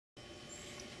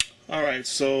Alright,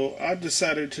 so I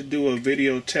decided to do a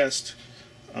video test.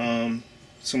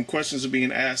 Some questions are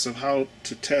being asked of how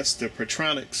to test the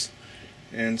Pertronix,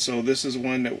 and so this is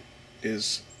one that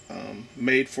is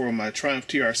made for my Triumph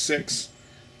TR6.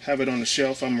 Have it on the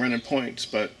shelf. I'm running points,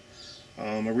 but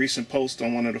a recent post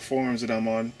on one of the forums that I'm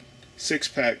on,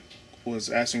 Six-Pack, was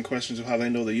asking questions of how they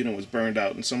know the unit was burned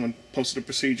out, and someone posted a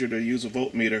procedure to use a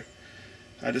voltmeter.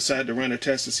 I decided to run a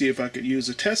test to see if I could use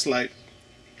a test light,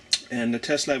 and the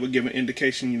test light would give an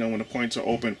indication, when the points are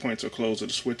open, points are closed, or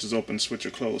the switch is open, switch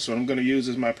are closed. So what I'm going to use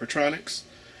is my Pertronix.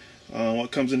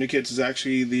 What comes in the kits is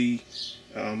actually the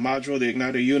module, the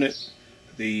igniter unit.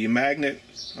 The magnet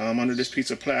under this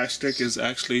piece of plastic is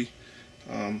actually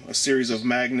a series of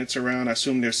magnets around. I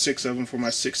assume there's 6 of them for my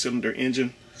 6-cylinder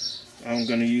engine. I'm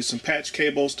going to use some patch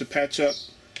cables to patch up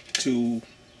to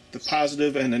the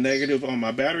positive and the negative on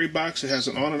my battery box. It has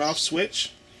an on and off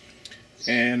switch,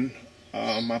 and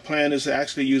my plan is to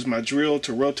actually use my drill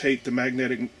to rotate the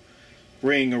magnetic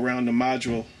ring around the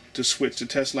module to switch the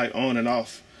test light on and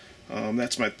off.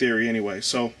 That's my theory anyway.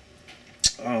 So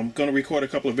I'm going to record a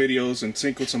couple of videos and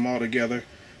sequence them all together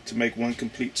to make one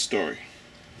complete story.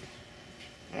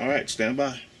 Alright, stand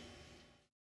by.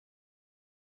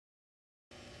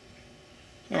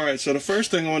 Alright, so the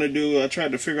first thing I want to do, I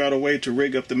tried to figure out a way to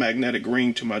rig up the magnetic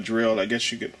ring to my drill. I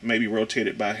guess you could maybe rotate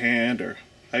it by hand, or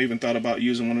I even thought about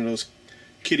using one of those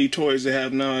kitty toys they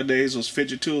have nowadays, those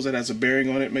fidget tools that has a bearing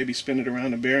on it, maybe spin it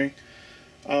around the bearing.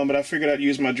 But I figured I'd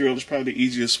use my drill. It's probably the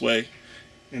easiest way.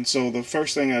 And so the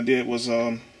first thing I did was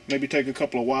maybe take a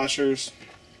couple of washers,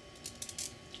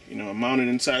 mount it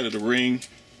inside of the ring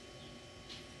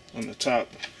on the top,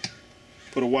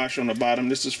 put a washer on the bottom.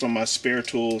 This is from my spare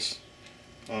tools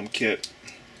kit,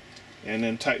 and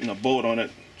then tighten a bolt on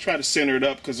it. Try to center it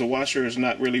up because the washer is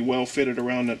not really well fitted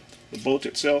around the bolt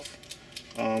itself.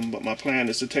 But my plan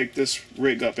is to take this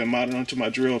rig up and mount it onto my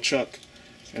drill chuck,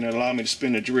 and it allow me to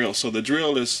spin the drill. So the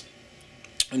drill is,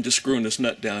 I'm just screwing this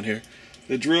nut down here.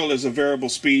 The drill is a variable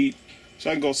speed, so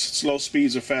I can go slow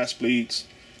speeds or fast speeds,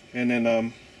 and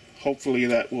then hopefully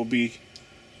that will be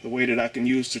the way that I can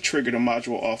use to trigger the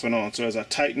module off and on. So as I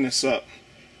tighten this up,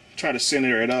 try to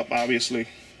center it up obviously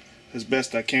as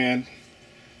best I can,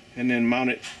 and then mount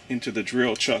it into the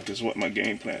drill chuck is what my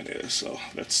game plan is. So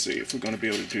let's see if we're going to be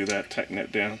able to do that. Tighten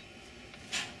that down,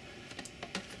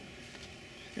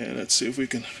 and let's see if we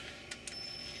can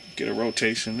get a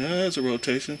rotation. There's a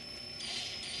rotation.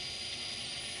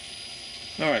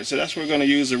 Alright, so that's what we're going to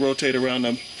use to rotate around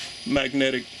the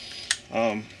magnetic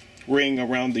ring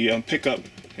around the pickup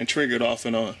and trigger it off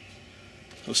and on.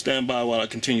 So stand by while I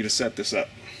continue to set this up.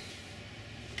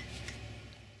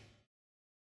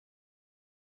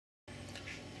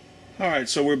 Alright,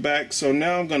 so we're back. So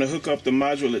now I'm going to hook up the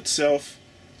module itself.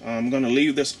 I'm going to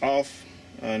leave this off,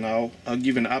 and I'll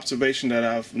give an observation that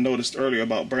I've noticed earlier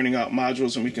about burning out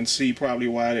modules, and we can see probably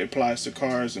why it applies to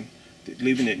cars and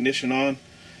leaving the ignition on.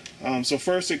 So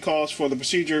first, it calls for the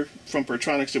procedure from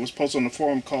Pertronix that was posted on the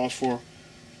forum, calls for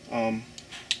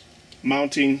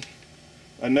mounting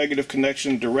a negative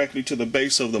connection directly to the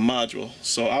base of the module.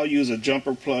 So I'll use a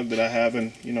jumper plug that I have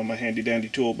in my handy dandy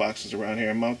toolboxes around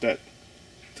here and mount that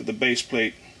to the base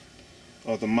plate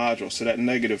of the module, so that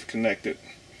negative connected.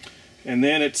 And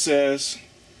then it says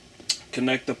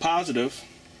connect the positive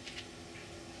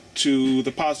to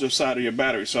the positive side of your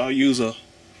battery. So I'll use a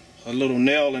little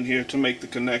nail in here to make the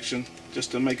connection,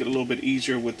 just to make it a little bit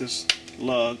easier with this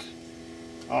lug.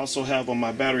 I also have on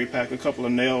my battery pack a couple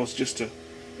of nails just to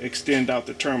extend out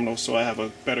the terminal so I have a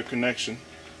better connection.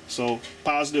 So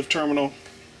positive terminal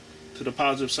to the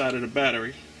positive side of the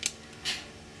battery.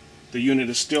 The unit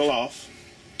is still off,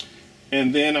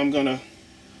 and then I'm going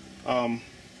to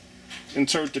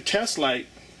insert the test light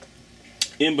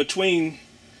in between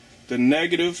the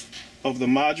negative of the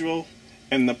module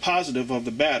and the positive of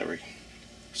the battery.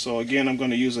 So again, I'm going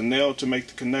to use a nail to make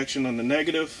the connection on the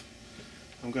negative.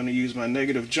 I'm going to use my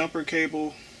negative jumper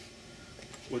cable,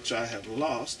 which I have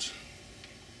lost.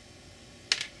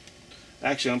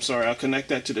 Actually, I'm sorry, I'll connect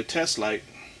that to the test light,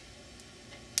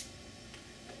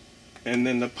 and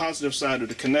then the positive side of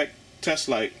the test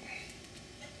light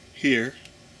here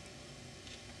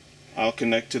I'll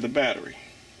connect to the battery.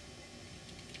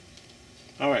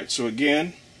 Alright, so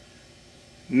again,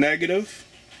 negative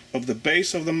of the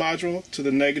base of the module to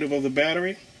the negative of the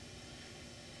battery,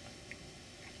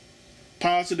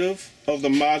 positive of the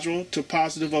module to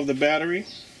positive of the battery,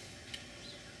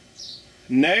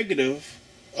 negative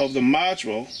of the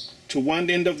module to one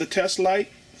end of the test light,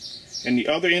 and the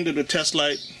other end of the test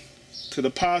light to the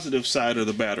positive side of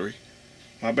the battery.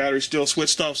 My battery's still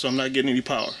switched off, so I'm not getting any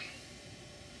power.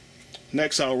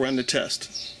 Next, I'll run the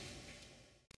test.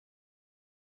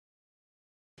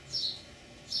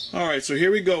 Alright, so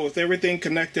here we go with everything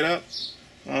connected up.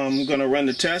 I'm going to run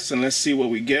the test and let's see what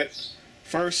we get.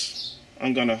 First,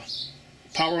 I'm going to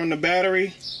power on the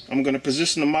battery. I'm going to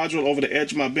position the module over the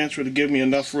edge of my bench to give me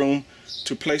enough room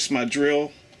to place my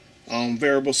drill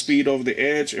variable speed over the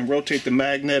edge and rotate the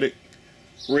magnetic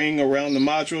ring around the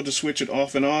module to switch it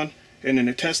off and on, and then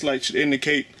the test light should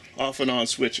indicate off and on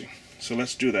switching. So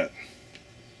let's do that.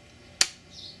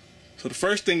 So the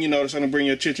first thing you notice I'm going to bring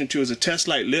your attention to is the test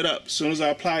light lit up. As soon as I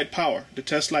applied power, the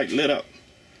test light lit up.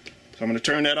 So I'm going to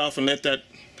turn that off and let that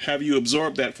have you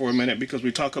absorb that for a minute, because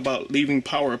we talk about leaving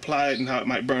power applied and how it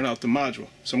might burn out the module.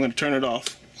 So I'm going to turn it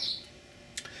off.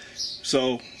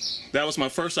 So that was my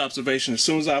first observation. As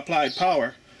soon as I applied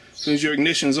power, as soon as your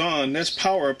ignition's on, there's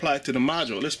power applied to the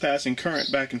module. It's passing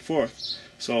current back and forth.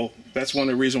 So that's one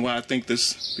of the reasons why I think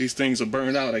these things are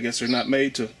burned out. I guess they're not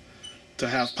made to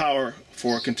have power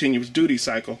for a continuous duty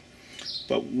cycle.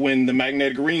 But when the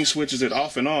magnetic ring switches it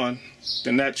off and on,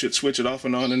 then that should switch it off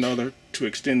and on in order to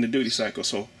extend the duty cycle.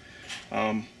 So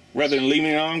rather than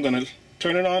leaving it on, I'm going to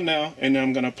turn it on now, and then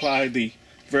I'm going to apply the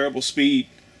variable speed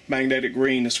magnetic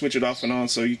ring to switch it off and on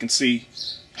so you can see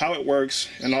how it works,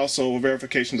 and also a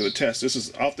verification of the test. This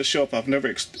is off the shelf. I've never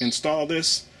installed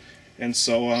this, and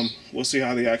so we'll see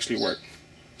how they actually work.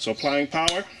 So applying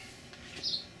power,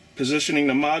 positioning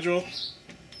the module,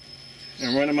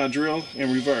 and running my drill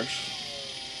in reverse.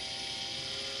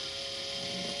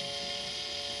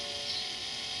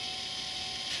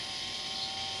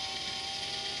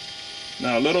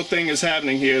 Now a little thing is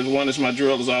happening here is one is my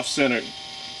drill is off centered,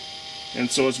 and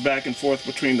so it's back and forth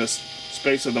between the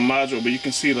space of the module, but you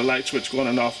can see the light switch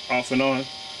going off and on.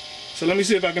 So let me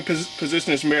see if I can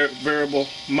position this variable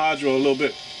module a little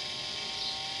bit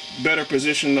better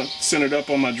positioned, centered up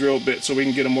on my drill bit, so we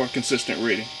can get a more consistent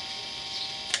reading.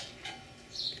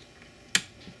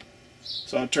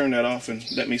 So I'll turn that off and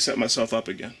let me set myself up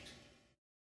again.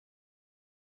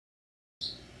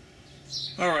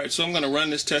 Alright, so I'm going to run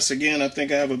this test again. I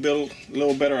think I have a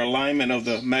little better alignment of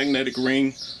the magnetic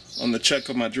ring on the chuck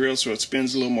of my drill, so it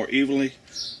spins a little more evenly.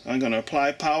 I'm going to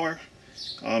apply power.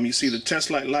 You see the test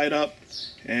light light up,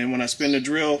 and when I spin the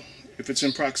drill, if it's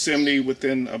in proximity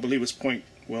within, I believe it's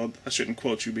well, I shouldn't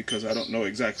quote you because I don't know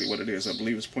exactly what it is. I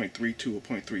believe it's 0.32 or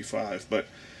 0.35, but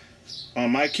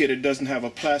on my kit it doesn't have a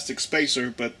plastic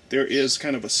spacer, but there is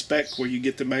kind of a spec where you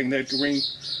get the magnetic ring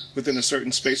within a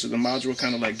certain space of the module,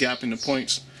 kind of like gapping the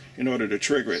points in order to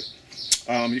trigger it.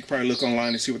 You can probably look online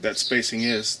and see what that spacing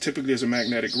is. Typically there's a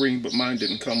magnetic ring, but mine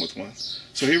didn't come with one.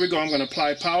 So here we go. I'm going to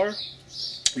apply power.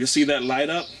 You'll see that light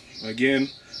up. Again,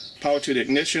 power to the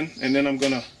ignition, and then I'm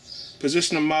going to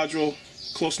position the module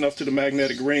close enough to the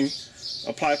magnetic ring,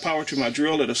 apply power to my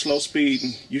drill at a slow speed,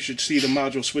 and you should see the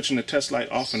module switching the test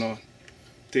light off and on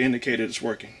to indicate that it's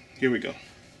working. Here we go.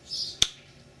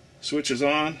 Switch is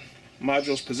on,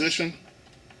 module's position,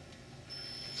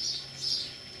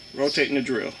 rotating the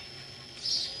drill.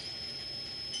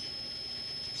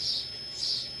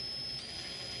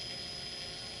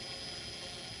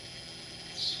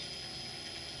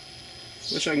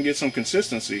 Wish I can get some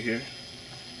consistency here.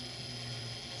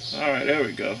 Alright, there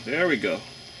we go. There we go.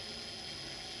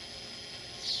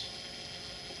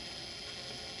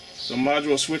 So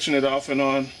module switching it off and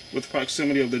on with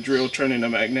proximity of the drill turning the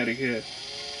magnetic head.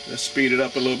 Let's speed it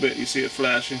up a little bit. You see it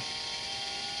flashing.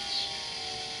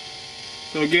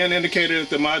 So again, indicated that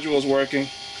the module is working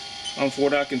from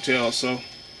what I can tell. So a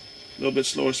little bit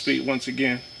slower speed once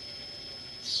again.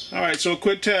 Alright, so a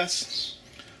quick test.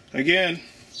 Again,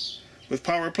 with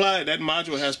power applied, that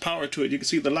module has power to it. You can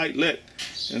see the light lit.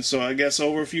 And so I guess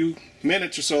over a few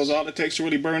minutes or so is all it takes to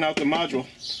really burn out the module.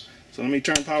 So let me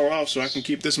turn power off so I can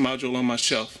keep this module on my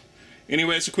shelf.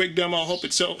 Anyway, it's a quick demo. I hope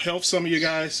it helps some of you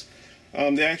guys.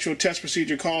 The actual test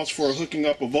procedure calls for hooking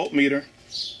up a voltmeter.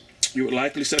 You would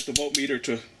likely set the voltmeter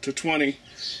to 20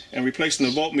 and replacing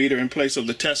the voltmeter in place of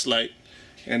the test light.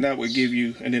 And that would give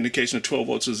you an indication of 12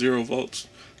 volts or 0 volts.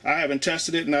 I haven't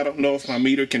tested it, and I don't know if my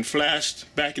meter can flash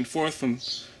back and forth from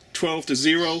 12 to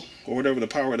 0, or whatever the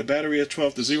power of the battery is,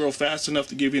 12 to 0, fast enough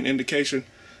to give you an indication.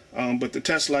 But the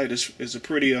test light is a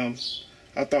pretty, I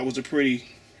thought was a pretty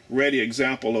ready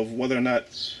example of whether or not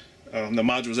the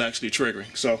module is actually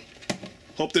triggering. So,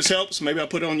 hope this helps. Maybe I'll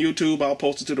put it on YouTube, I'll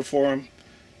post it to the forum,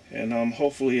 and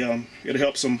hopefully it'll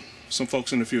help some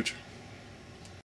folks in the future.